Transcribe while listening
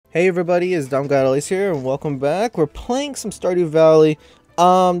Hey everybody, it's Domgadolis here, and welcome back. We're playing some Stardew Valley.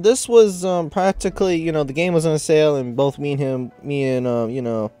 This was practically, the game was on sale, and both me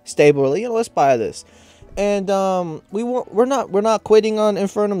and Stable were like, let's buy this. And we're not quitting on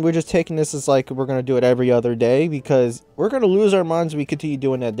Infernum. We're just taking this as like we're gonna do it every other day because we're gonna lose our minds if we continue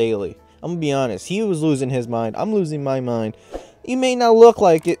doing that daily. I'm gonna be honest. He was losing his mind. I'm losing my mind. You may not look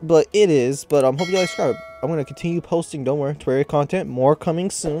like it, but it is. But hope you guys subscribe. I'm going to continue posting, don't worry, Twitter content, more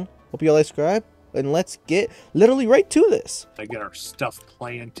coming soon. Hope you guys subscribe, and let's get literally right to this. I get our stuff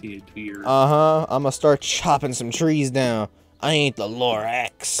planted here. I'm going to start chopping some trees down. I ain't the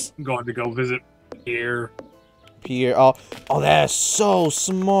Lorax. I'm going to go visit Pierre. Oh, that's so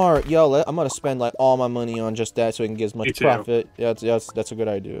smart. Yo, I'm going to spend like all my money on just that so we can get as much profit. Yeah, that's a good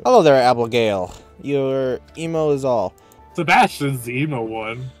idea. Hello there, Abigail. Your emo is all. Sebastian's the emo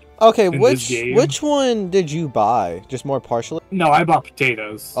one. Okay, which one did you buy? Just more partially? No, I bought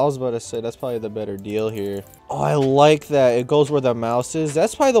potatoes. I was about to say, that's probably the better deal here. Oh, I like that. It goes where the mouse is.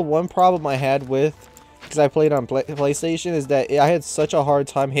 That's probably the one problem I had with, because I played on PlayStation, is that I had such a hard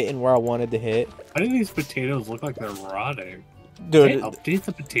time hitting where I wanted to hit. Why do these potatoes look like they're rotting? Dude, they update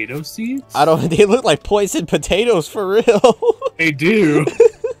the potato seeds? They look like poisoned potatoes for real. They do.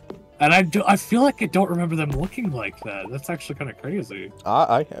 And I feel like I don't remember them looking like that. That's actually kind of crazy.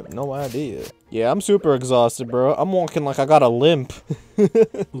 I have no idea. Yeah, I'm super exhausted, bro. I'm walking like I got a limp.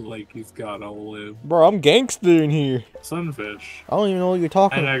 Like he's got a limp. Bro, I'm gangster in here. Sunfish. I don't even know what you're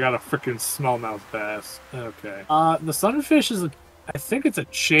talking about. And I got a freaking smallmouth bass. Okay. The sunfish is I think it's a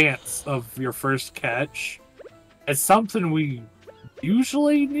chance of your first catch. It's something we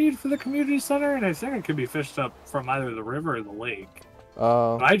usually need for the community center, and I think it can be fished up from either the river or the lake.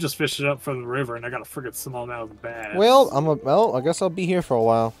 I just fished it up from the river, and I got a friggin' smallmouth bass. Well, I guess I'll be here for a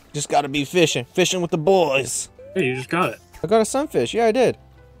while. Just gotta be fishing with the boys. Hey, you just got it. I got a sunfish. Yeah, I did.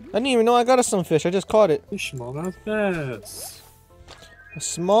 I didn't even know I got a sunfish. I just caught it. Smallmouth bass. A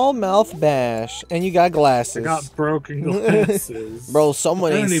smallmouth bass, and you got glasses. I got broken glasses. Bro,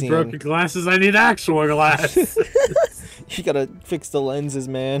 someone ain't seen. I don't need broken glasses. I need actual glasses. You gotta fix the lenses,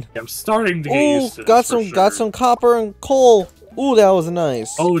 man. I'm starting to get used to this. Got some copper and coal. Ooh, that was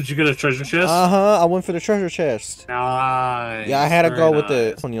nice. Oh, did you get a treasure chest? I went for the treasure chest. Nice. Yeah, I had to go with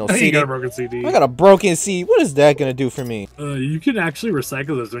the CD. You got a broken CD. I got a broken CD. What is that gonna do for me? You can actually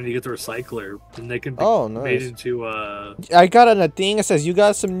recycle those when you get the recycler, and they can be made into I got a thing that says you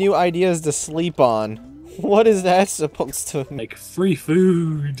got some new ideas to sleep on. What is that supposed to mean? Like free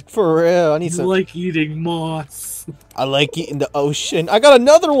food. For real, I need some. You like eating moss. I like eating the ocean. I got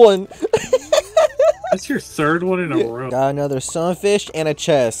another one. That's your third one in a row. Got another sunfish and a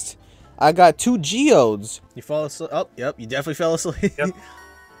chest. I got 2 geodes. You fall asleep? Oh, yep, you definitely fell asleep. Yep.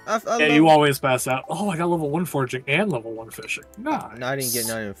 Yeah, you always pass out. Oh, I got level 1 foraging and level 1 fishing. Nice. No, I didn't get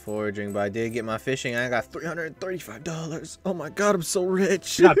none in foraging, but I did get my fishing. I got $335. Oh my god, I'm so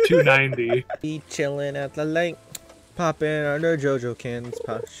rich. Got $290. Be chilling at the lake, popping under JoJo cans,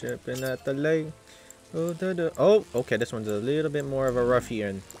 pop shipping at the lake. Oh, okay, this one's a little bit more of a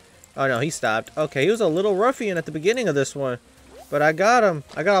ruffian. Oh no, he stopped. Okay, he was a little ruffian at the beginning of this one. But I got him.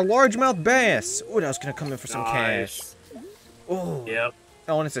 I got a largemouth bass. Ooh, that was gonna come in for some cash. Oh. Yep.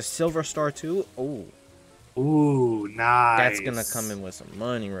 Oh, and it's a silver star too. Oh. Ooh, nice. That's gonna come in with some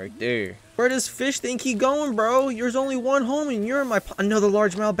money right there. Where does fish think he going, bro? There's only one home and you're in my another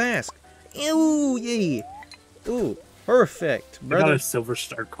largemouth bass. Ooh, yeah. Ooh, perfect, brother. I got a silver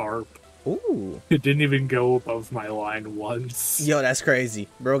star carp. Ooh. It didn't even go above my line once. Yo, that's crazy.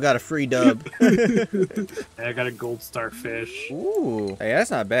 Bro got a free dub. And I got a gold star fish. Ooh. Hey,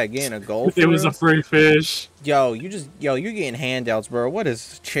 that's not bad getting a gold It was a free fish. Yo, you're getting handouts, bro. What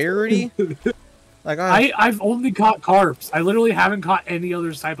is charity? Like I've only caught carps. I literally haven't caught any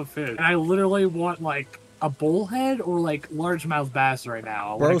other type of fish. And I literally want like a bullhead or like largemouth bass right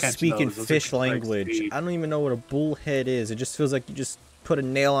now. Bro, speaking fish language. I don't even know what a bullhead is. It just feels like you just put a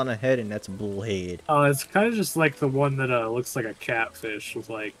nail on a head and that's a bullhead. Oh, it's kind of just like the one that looks like a catfish with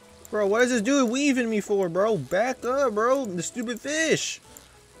like... Bro, what is this dude weaving me for, bro? Back up, bro. The stupid fish.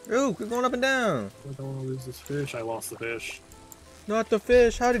 Ooh, quit going up and down. I don't want to lose this fish. I lost the fish. Not the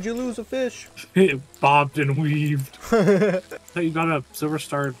fish. How did you lose a fish? It bobbed and weaved. Hey, you got a silver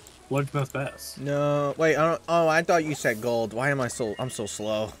star largemouth bass. No, wait. I thought you said gold. Why am I'm so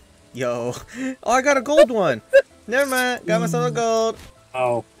slow? Yo. Oh, I got a gold one. Never mind. Got myself a gold.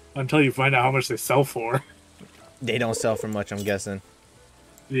 Oh, until you find out how much they sell for. They don't sell for much, I'm guessing.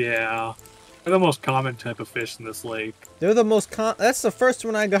 Yeah. They're the most common type of fish in this lake. They're the most that's the first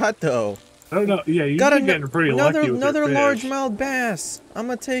one I got, though. I don't know. Yeah, you're getting pretty lucky with another your fish. largemouth bass. I'm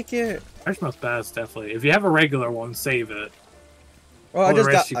gonna take it. Largemouth bass, definitely. If you have a regular one, save it. Oh, I All the just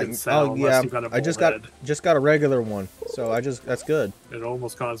rest got. you can sell Oh unless yeah, you've got a I just got a regular one. So that's good. It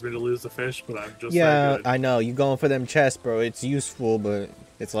almost caused me to lose the fish, but I'm just Yeah, that good. I know. You going for them chests, bro. It's useful, but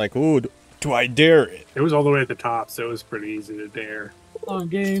it's like, ooh, do I dare it? It was all the way at the top, so it was pretty easy to dare. Come on,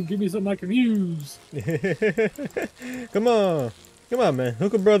 game, give me something I can use. Come on. Come on, man.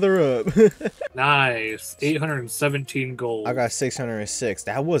 Hook a brother up. Nice. 817 gold. I got 606.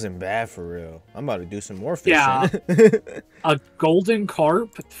 That wasn't bad for real. I'm about to do some more fishing. Yeah. A golden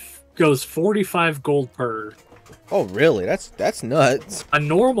carp goes 45 gold per. Oh, really? That's nuts. A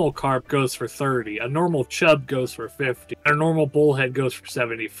normal carp goes for 30. A normal chub goes for 50. And a normal bullhead goes for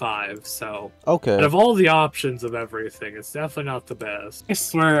 75. So, Okay. out of all the options of everything, it's definitely not the best. I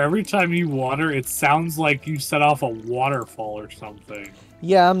swear, every time you water, it sounds like you set off a waterfall or something.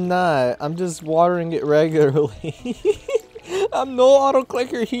 Yeah, I'm not. I'm just watering it regularly. I'm no auto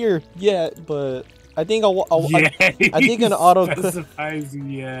clicker here yet, but I think I think an auto specifies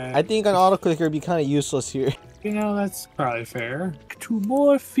yet. I think an auto clicker would be kind of useless here. You know, that's probably fair. To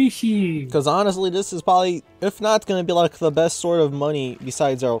more fishing. Because honestly, this is probably, if not, going to be like the best sort of money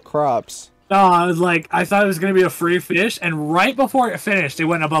besides our crops. No, I was like, I thought it was going to be a free fish, and right before it finished, it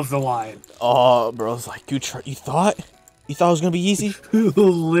went above the line. Oh, bro, it's like, you thought? You thought it was going to be easy?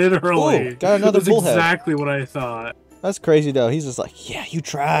 Literally. Ooh, got another That's bullhead. exactly what I thought. That's crazy, though. He's just like, yeah, you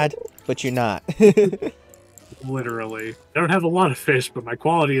tried, but you're not. Literally. I don't have a lot of fish, but my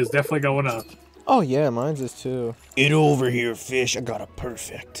quality is definitely going up. Oh, yeah, mine's is too. Get over here, fish. I got a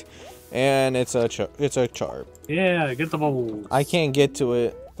perfect. And it's a charp. Yeah, get the bubbles. I can't get to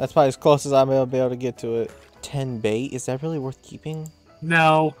it. That's probably as close as I'm going to be able to get to it. 10 bait? Is that really worth keeping?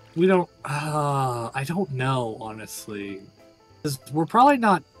 No, we don't. I don't know, honestly. 'Cause we're probably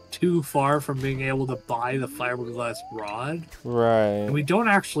not too far from being able to buy the fiberglass rod. Right. And we don't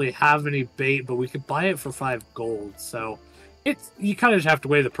actually have any bait, but we could buy it for 5 gold. So you kind of just have to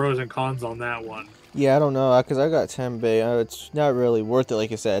weigh the pros and cons on that one. Yeah, I don't know, because I got 10 bait. It's not really worth it,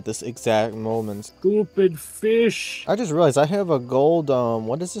 like I said, at this exact moment. Stupid fish. I just realized I have a gold,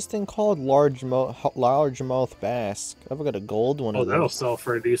 what is this thing called? Largemouth bass. I've got a gold one Oh, of that'll those. sell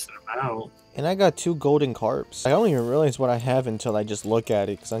for a decent amount. And I got 2 golden carps. I don't even realize what I have until I just look at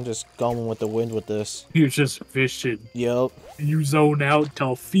it, because I'm just going with the wind with this. You're just fishing. Yep. You zone out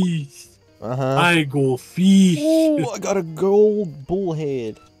till fish. Uh-huh. I go fish. Ooh, I got a gold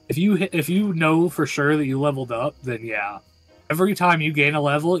bullhead. If you know for sure that you leveled up, then yeah. Every time you gain a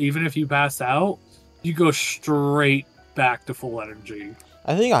level, even if you pass out, you go straight back to full energy.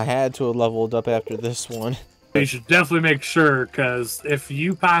 I think I had to have leveled up after this one. You should definitely make sure, because if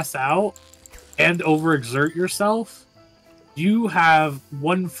you pass out and overexert yourself, you have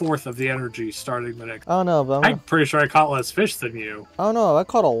 1/4 of the energy starting the next. I don't know, but I'm pretty sure I caught less fish than you. I don't know. I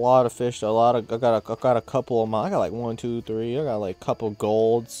caught a lot of fish. I got a couple of mine. I got like 1, 2, 3. I got like a couple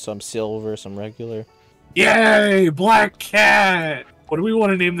gold, some silver, some regular. Yay, black cat! What do we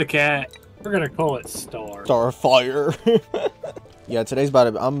want to name the cat? We're gonna call it Star. Starfire. Yeah, today's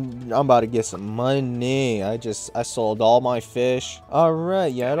about to. I'm about to get some money. I sold all my fish. All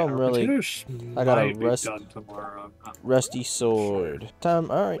right. Yeah, I don't really. I got a rusty sword. Time.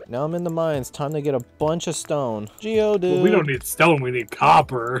 All right. Now I'm in the mines. Time to get a bunch of stone. Geodude. Well, we don't need stone. We need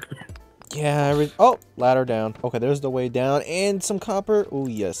copper. Yeah. Oh, ladder down. Okay, there's the way down and some copper. Oh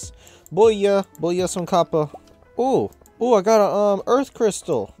yes. Booyah. Booyah, some copper. Ooh. Ooh, I got a earth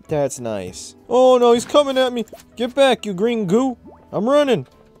crystal. That's nice. Oh no, he's coming at me. Get back, you green goo. I'm running.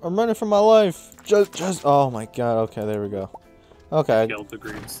 I'm running for my life. Just. Oh my god. Okay, there we go. Okay. Killed the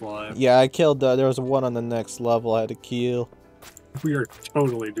green slime. Yeah, I killed. There was one on the next level I had to kill. We are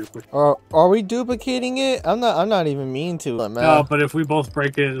totally duplicating. Are we duplicating it? I'm not even mean to. No, but if we both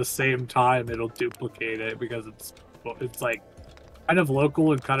break it at the same time, it'll duplicate it because it's like kind of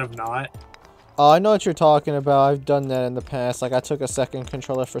local and kind of not. Oh, I know what you're talking about. I've done that in the past. Like I took a second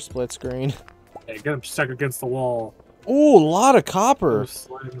controller for split screen. Hey, get him stuck against the wall. Ooh, a lot of copper.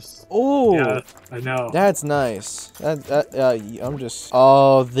 Ooh, yeah, I know. That's nice. I'm just.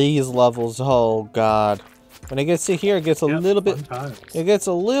 Oh, these levels. Oh God. When it gets to here, it gets a little bit. It gets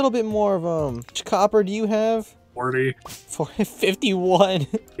a little bit more of How much copper do you have? 40. 51.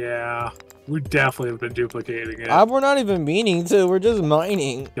 Yeah. We definitely have been duplicating it. We're not even meaning to. We're just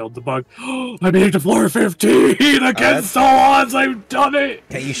mining. Killed the bug. I made it to floor 15 against all odds. I've done it.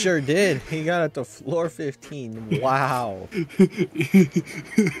 Yeah, you sure did. He got it to floor 15. Wow.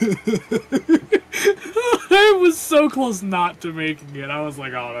 I was so close not to making it. I was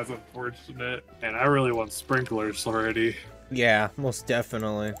like, oh, that's unfortunate. And I really want sprinklers already. Yeah, most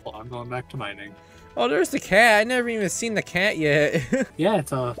definitely. Well, I'm going back to mining. Oh, there's the cat. I never even seen the cat yet. Yeah,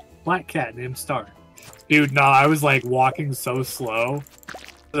 it's a black cat named Star. Dude, no, I was like walking so slow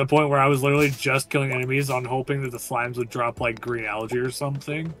to the point where I was literally just killing enemies on hoping that the slimes would drop like green algae or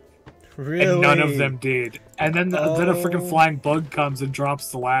something. Really? And none of them did. And then then a freaking flying bug comes and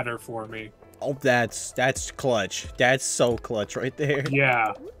drops the ladder for me. Oh, that's clutch. That's so clutch right there.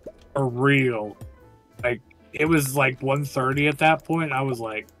 Yeah, for real. Like, it was like 1:30 at that point. I was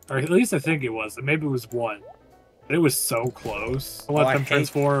like, or at least I think it was. Maybe it was 1. But it was so close. I let them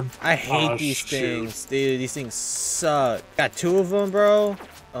transform. I hate these things, dude. These things suck. Got 2 of them, bro.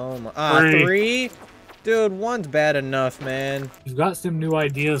 Oh my. 3? Dude, 1's bad enough, man. You've got some new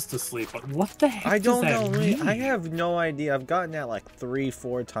ideas to sleep, but what the heck I don't does that know. mean? I have no idea. I've gotten that like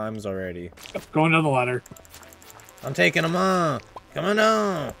 3-4 times already. Going down the ladder. I'm taking them on. Come on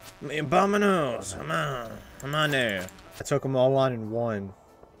down. Bominos. Come on. Come on there. I took them all on in 1.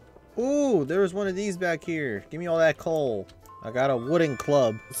 Ooh, there was one of these back here. Give me all that coal. I got a wooden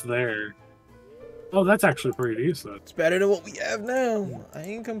club. It's there. Oh, that's actually pretty decent. It's better than what we have now. I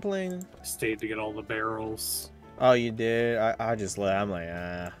ain't complaining. Stayed to get all the barrels. Oh, you did? I just let. I'm like,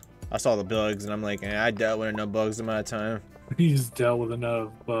 ah. I saw the bugs and I'm like, I dealt with enough bugs in my time. He's dealt with enough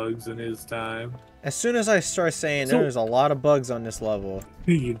bugs in his time. As soon as I start saying there's a lot of bugs on this level.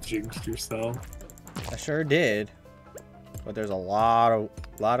 You jinxed yourself. I sure did. But there's a lot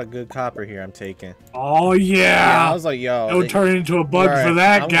of good copper here I'm taking. Oh yeah! I was like, yo. Don't turn into a bug for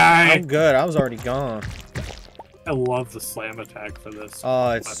that guy. I'm good. I was already gone. I love the slam attack for this. Oh,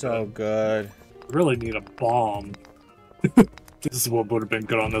 it's so good. I really need a bomb. This is what would have been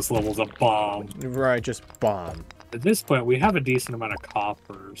good on this level, is a bomb. Right, just bomb. At this point, we have a decent amount of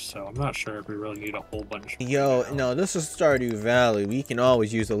copper, so I'm not sure if we really need a whole bunch. Yo, no, this is Stardew Valley. We can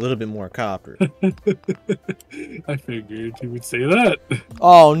always use a little bit more copper. I figured you would say that.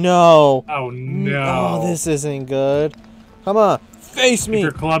 Oh, no. Oh, no. Oh, this isn't good. Come on, face me. Get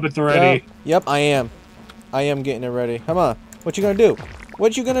your club at the ready. Yep, I am. I am getting it ready. Come on. What you gonna do?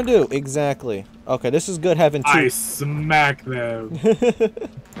 What you gonna do? Exactly. Okay, this is good having 2. I smack them.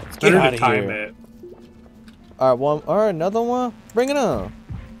 Get out of time here. it. Alright, alright, another one. Bring it on.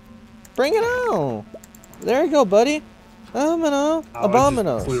 Bring it on. There you go, buddy. Abomino.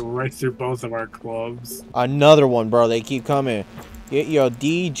 Abominos. Flew right through both of our clubs. Another one, bro. They keep coming. Get your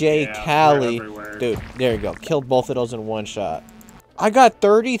DJ Cali. Dude, there you go. Killed both of those in 1 shot. I got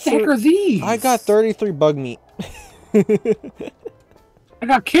 33. What the heck are these? I got 33 bug meat. I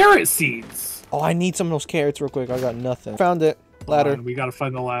got carrot seeds. Oh, I need some of those carrots real quick. I got nothing. Found it. Ladder. We gotta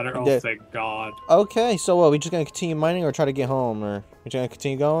find the ladder. Oh, thank God. Okay, so what? We just gonna continue mining or try to get home? Or we just gonna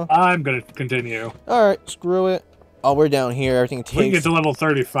continue going? I'm gonna continue. Alright, screw it. Oh, we're down here. Everything takes... If we can get to level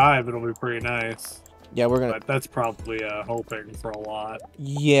 35, it'll be pretty nice. Yeah, we're gonna... But that's probably hoping for a lot.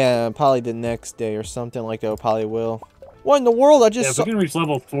 Yeah, probably the next day or something like that. Probably will. What in the world? I just... Yeah, if we can reach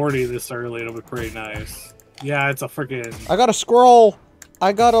level 40 this early, it'll be pretty nice. Yeah, it's a freaking... I got a scroll.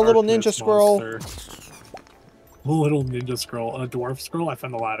 I got a little ninja scroll. A little ninja scroll. A dwarf scroll? I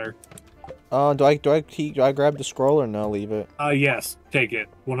found the ladder. Do I grab the scroll or no? Leave it. Yes. Take it.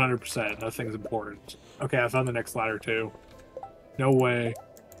 100%. That thing's important. Okay, I found the next ladder too. No way.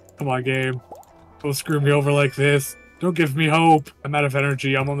 Come on, game. Don't screw me over like this. Don't give me hope. I'm out of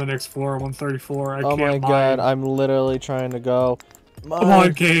energy. I'm on the next floor. I'm on 34. I can't my mine. God. I'm literally trying to go. Come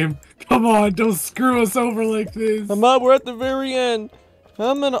on, game. Come on. Don't screw us over like this. Come on. We're at the very end.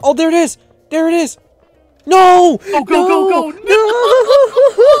 I'm gonna... Oh, there it is. There it is. No! Oh, go! No!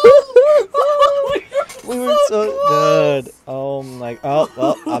 We were so good. Oh my... Oh,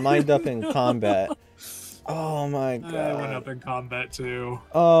 well, I mined up in combat. Oh my God. I went up in combat too.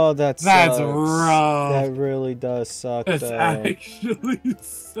 Oh, that's rough. That really does suck. That's actually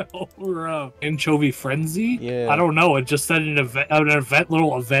so rough. Anchovy Frenzy? Yeah. I don't know. It just said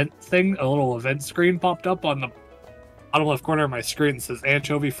little event screen popped up on the bottom left corner of my screen that says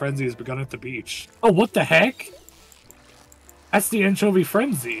Anchovy Frenzy has begun at the beach. Oh, what the heck? That's the Anchovy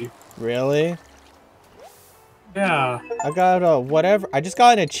Frenzy. Really? Yeah. I got whatever. I just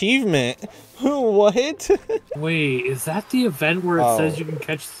got an achievement. What? Wait, is that the event where it says you can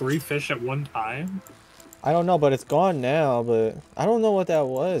catch 3 fish at one time? I don't know, but it's gone now, but I don't know what that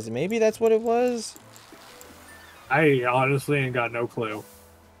was. Maybe that's what it was? I honestly ain't got no clue.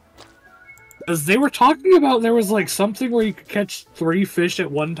 Because they were talking about there was like something where you could catch 3 fish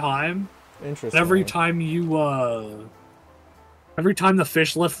at one time. Interesting. Every time you, every time the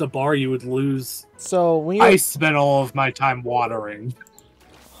fish left the bar, you would lose. So when you... I spent all of my time watering.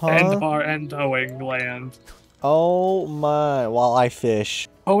 Huh? And towing land. Oh my, while I fish.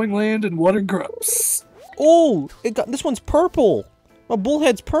 Towing land and water grubs. Oh, this one's purple. My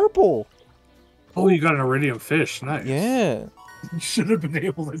bullhead's purple. Oh, you got an iridium fish. Nice. Yeah. You should have been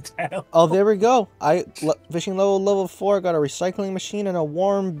able to tell. Oh, there we go. Fishing level 4, got a recycling machine and a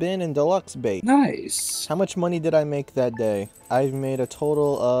warm bin and deluxe bait. Nice. How much money did I make that day? I've made a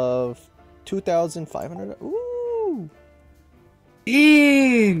total of 2,500. Ooh.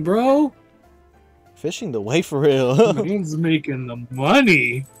 Dang, bro. Fishing the way for real. Man's making the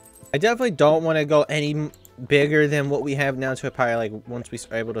money. I definitely don't want to go any bigger than what we have now to probably like once we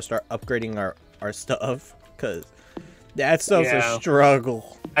are able to start upgrading our stuff, because that stuff's a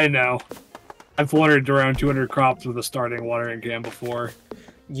struggle. I know. I've watered around 200 crops with a starting watering can before.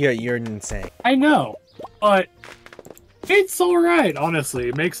 Yeah, you're insane. I know, but it's alright, honestly.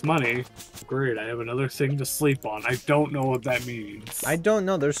 It makes money. Great, I have another thing to sleep on. I don't know what that means. I don't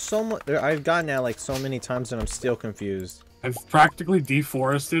know. There's so much. I've gotten that like so many times and I'm still confused. I've practically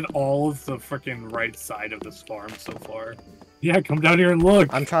deforested all of the freaking right side of this farm so far. Yeah, come down here and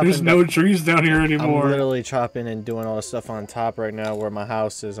look. There's no trees down here anymore. I'm literally chopping and doing all the stuff on top right now where my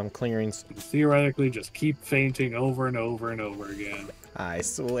house is. I'm clearing. Theoretically, just keep fainting over and over and over again. I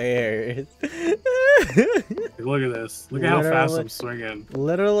swear. Look at this. Look at how fast I'm swinging.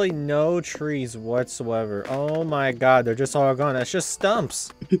 Literally no trees whatsoever. Oh my god, they're just all gone. That's just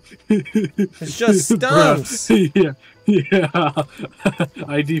stumps. It's just stumps. Yeah.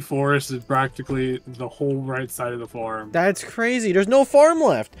 I deforested practically the whole right side of the farm. That's crazy. There's no farm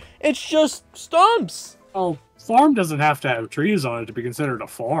left. It's just stumps. Oh, farm doesn't have to have trees on it to be considered a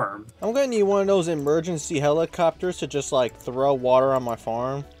farm. I'm gonna need one of those emergency helicopters to just like throw water on my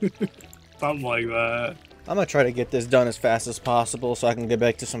farm. Something like that. I'm gonna try to get this done as fast as possible so I can get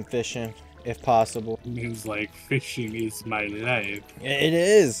back to some fishing, if possible. It means like fishing is my life. It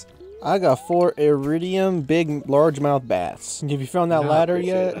is. I got 4 iridium big largemouth bass. Have you found that ladder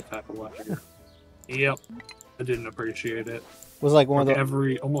yet? That type of ladder. Yep. I didn't appreciate it. Was like one of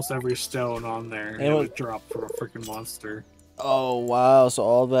the almost every stone on there it would drop from a freaking monster. Oh wow, so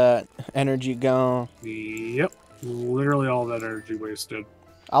all that energy gone. Yep. Literally all that energy wasted.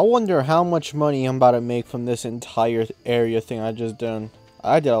 I wonder how much money I'm about to make from this entire area thing I just done.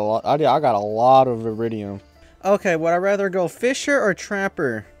 I did a lot. I got a lot of iridium. Okay, would I rather go fisher or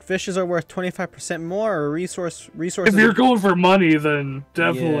trapper? Fishes are worth 25% more, or resources. If you're going for money, then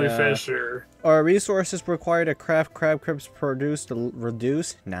definitely fisher. Or resources required to craft crab cribs produce to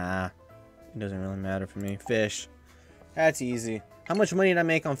reduce? Nah, it doesn't really matter for me. Fish, that's easy. How much money did I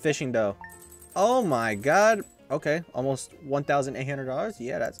make on fishing though? Oh my god. Okay, almost $1,800.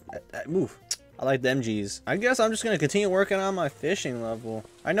 Yeah, that move. I like the MGs. I guess I'm just gonna continue working on my fishing level.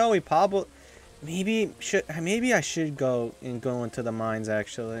 I know we probably. Maybe I should go into the mines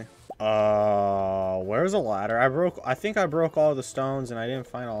actually. Where's a ladder? I think I broke all the stones and I didn't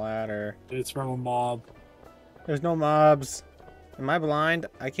find a ladder. It's from a mob. There's no mobs. Am I blind?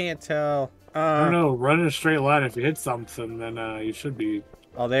 I can't tell. I don't know. Run in a straight line. If you hit something, then you should be.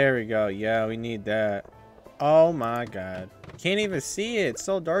 Oh, there we go. Yeah, we need that. Oh my god. Can't even see it. It's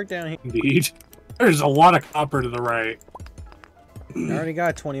so dark down here. Indeed. There's a lot of copper to the right. I already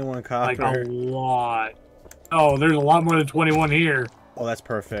got 21 copper. Like a lot. Oh, there's a lot more than 21 here. Oh, that's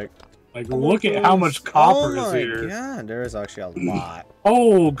perfect. Like, look at how much copper is here. Oh my god, there is actually a lot.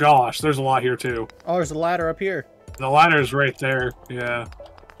 Oh gosh, there's a lot here too. Oh, there's a ladder up here. The ladder's right there. Yeah.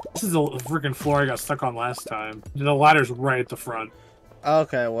 This is the freaking floor I got stuck on last time. The ladder's right at the front.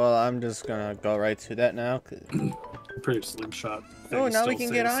 Okay, well, I'm just gonna go right to that now. Pretty slingshot. Oh, now we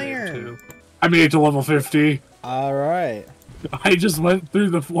can get iron. I made it to level 50. Alright. I just went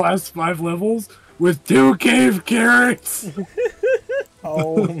through the last 5 levels with 2 cave carrots.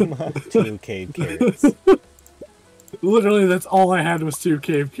 Oh my. 2 cave carrots. Literally, that's all I had was 2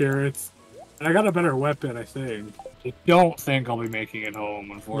 cave carrots. And I got a better weapon, I think. I don't think I'll be making it home,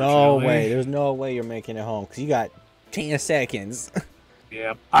 unfortunately. No way. There's no way you're making it home, because you got 10 seconds.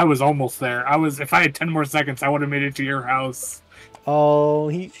 Yeah, I was almost there. If I had 10 more seconds, I would have made it to your house. Oh,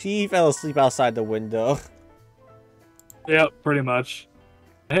 he fell asleep outside the window. Yep, pretty much.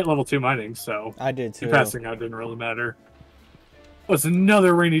 I hit level 2 mining, so... I did too. Passing out didn't really matter. Oh, it's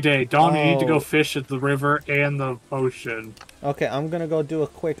another rainy day. Dom, you need to go fish at the river and the ocean. Okay, I'm gonna go do a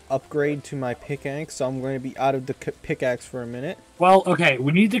quick upgrade to my pickaxe, so I'm going to be out of the pickaxe for a minute. Well, okay,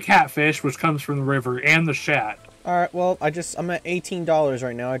 we need the catfish, which comes from the river, and the shat. Alright, well, I'm at $18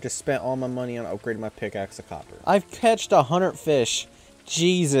 right now. I just spent all my money on upgrading my pickaxe to copper. I've catched 100 fish.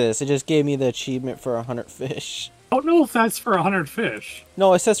 Jesus, it just gave me the achievement for 100 fish. I don't know if that's for 100 fish.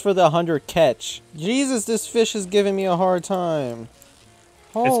 No, it says for the 100 catch. Jesus, this fish is giving me a hard time.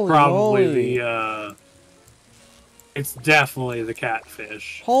 Holy it's probably moly. It's definitely the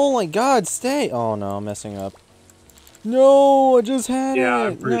catfish. Oh my god, stay! Oh no, I'm messing up. No, I just had it! Yeah,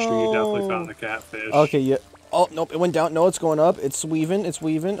 I'm pretty sure you definitely found the catfish. Okay, yeah. Oh, nope, it went down. No, it's going up. It's weaving. It's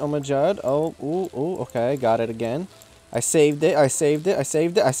weaving. Oh, my God. Oh, ooh, okay. Got it again. I saved it. I saved it. I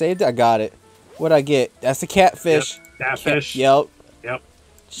saved it. I saved it. I got it. What'd I get? That's a catfish. Yep, catfish. Yep. Yep.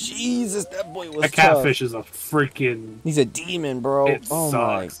 Jesus, that boy was tough. Catfish is a freaking... He's a demon, bro. Oh,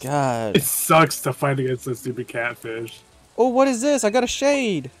 my God. It sucks to fight against a stupid catfish. Oh, what is this? I got a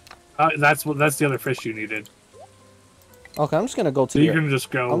shade. That's the other fish you needed. Okay, I'm just gonna go to. So you can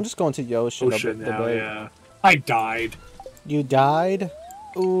just go. I'm just going to the ocean now. Yeah. I died. You died?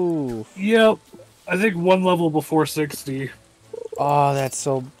 Ooh. Yep. I think one level before 60. Oh, that's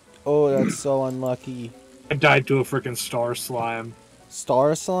so. Oh, that's so unlucky. I died to a freaking star slime.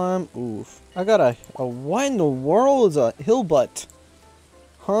 Star slime? Oof. I got a. What in the world is a hill butt?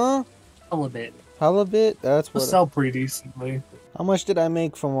 Huh? Halibut. Halibut? That's what. Sell pretty decently. How much did I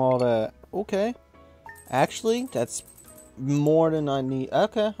make from all that? Okay. Actually, that's more than I need.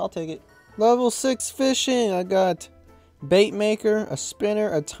 Okay, I'll take it. Level 6 fishing. I got bait maker, a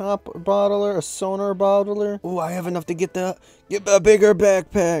spinner, a top bottler, a sonar bottler. Ooh, I have enough to get a bigger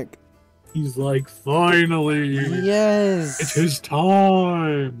backpack. He's like, finally. Yes. It's his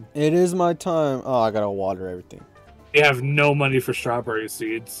time. It is my time. Oh, I gotta water everything. You have no money for strawberry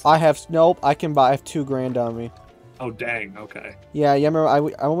seeds. I have, nope, I can buy, I have 2 grand on me. Oh, dang, okay. Yeah, remember,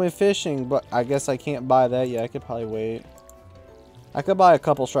 I went fishing, but I guess I can't buy that. Yeah, I could probably wait. I could buy a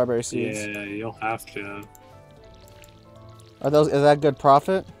couple strawberry seeds. Yeah, you'll have to. Is that good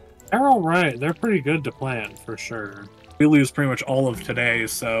profit? They're alright. They're pretty good to plant, for sure. We lose pretty much all of today,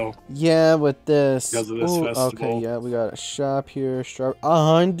 so... Yeah, with this. Because of this festival. Okay, yeah, we got a shop here.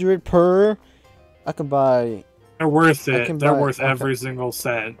 100 per. I can buy... They're worth it. They're worth every single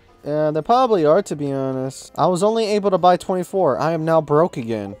cent. Yeah, they probably are, to be honest. I was only able to buy 24. I am now broke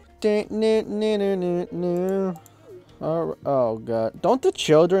again. Oh, God. Don't the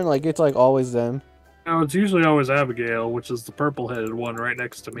children, like, it's, like, always them? No, it's usually always Abigail, which is the purple-headed one right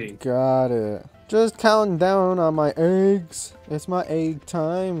next to me. Got it. Just counting down on my eggs. It's my egg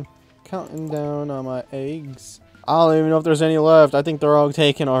time. Counting down on my eggs. I don't even know if there's any left. I think they're all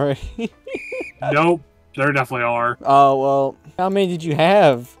taken already. Nope. There definitely are. Oh, well. How many did you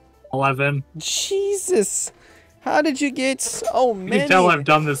have? 11. Jesus. How did you get so many? You can tell I've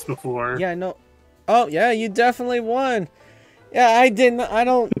done this before. Yeah, no. Oh, yeah, you definitely won. Yeah, I didn't. I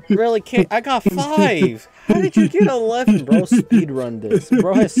don't really care. I got 5. How did you get 11, bro? Speed run this.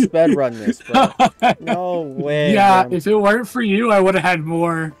 Bro has sped run this, bro. No way. Yeah, man. if it weren't for you, I would have had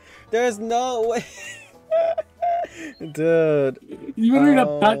more. There's no way. Dude. You ended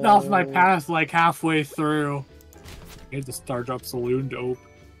up cutting off my path like halfway through. I hate the Star Drop Saloon dope.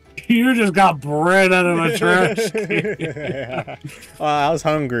 You just got bread out of a trash can. Oh, I was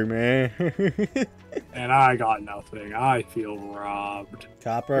hungry, man. And I got nothing. I feel robbed.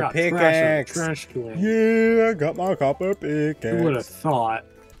 Copper pickaxe. Trash can. Yeah, I got my copper pickaxe. Who would have thought?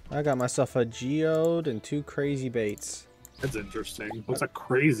 I got myself a geode and 2 crazy baits. That's interesting. What's a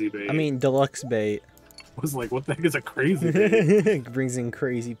crazy bait? I mean, deluxe bait. I was like, what the heck is a crazy bait? Brings in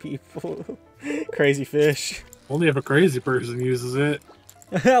crazy people. Crazy fish. Only if a crazy person uses it.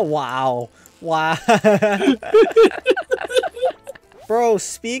 Wow. Wow. Bro,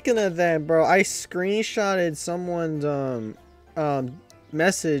 speaking of that, bro, I screenshotted someone's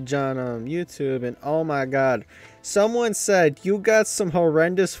message on YouTube, and oh my god, someone said you got some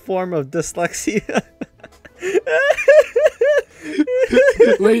horrendous form of dyslexia.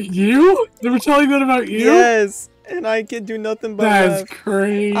 Wait, you? They were telling that about you? Yes, and I can do nothing but That's laugh.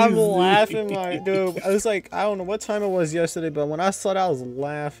 crazy. I'm laughing, like, dude. I was like, I don't know what time it was yesterday, but when I saw that, I was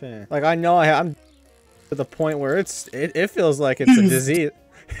laughing. Like, I know I'm to the point where it feels like it's a disease.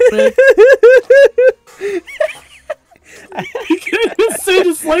 You can't say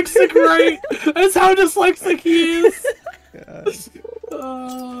dyslexic, right? That's how dyslexic he is.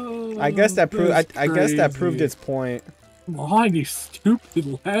 I guess that proved. I guess that proved its point. Come on, you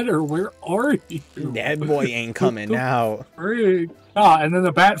stupid ladder. Where are you? That boy ain't coming out. Ah, and then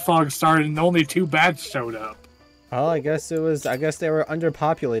the bat fog started, and only 2 bats showed up. Oh, I guess they were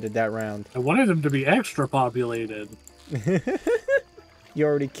underpopulated that round. I wanted them to be extra populated. You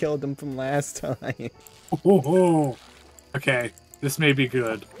already killed them from last time. Oh. Okay, this may be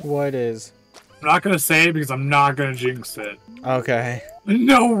good. What is? I'm not gonna say it because I'm not gonna jinx it. Okay.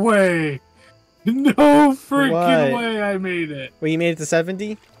 No way! No freaking way I made it. Well, you made it to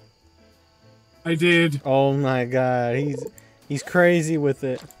 70? I did. Oh my god, he's crazy with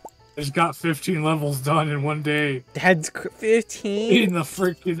it. I just got 15 levels done in one day. That's 15? In the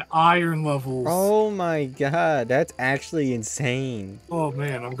freaking iron levels. Oh my god, that's actually insane. Oh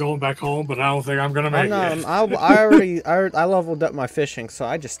man, I'm going back home, but I don't think I'm gonna make it. I leveled up my fishing, so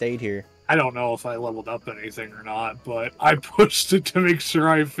I just stayed here. I don't know if I leveled up anything or not, but I pushed it to make sure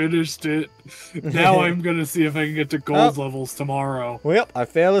I finished it. Now I'm gonna see if I can get to gold levels tomorrow. Well, I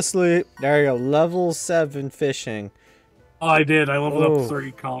fell asleep. There you go, level 7 fishing. Oh, I did. I leveled up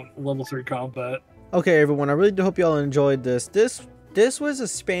level 3 combat. Okay, everyone, I really do hope y'all enjoyed this. This was a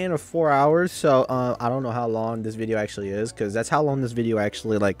span of 4 hours, so I don't know how long this video actually is, because that's how long this video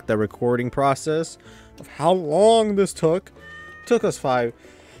actually, like, the recording process of how long this took us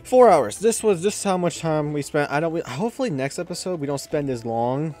 4 hours. This is how much time we spent. Hopefully next episode we don't spend as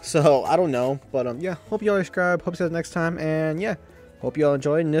long, so I don't know, but yeah, hope y'all subscribe, hope to see you next time, and yeah, hope y'all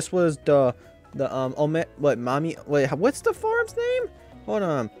enjoyed. And this was what's the farm's name? Hold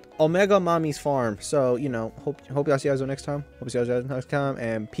on. Omega Mommy's farm. So, you know, hope y'all see you guys next time. Hope you see you guys next time,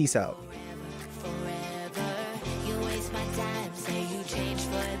 and peace out.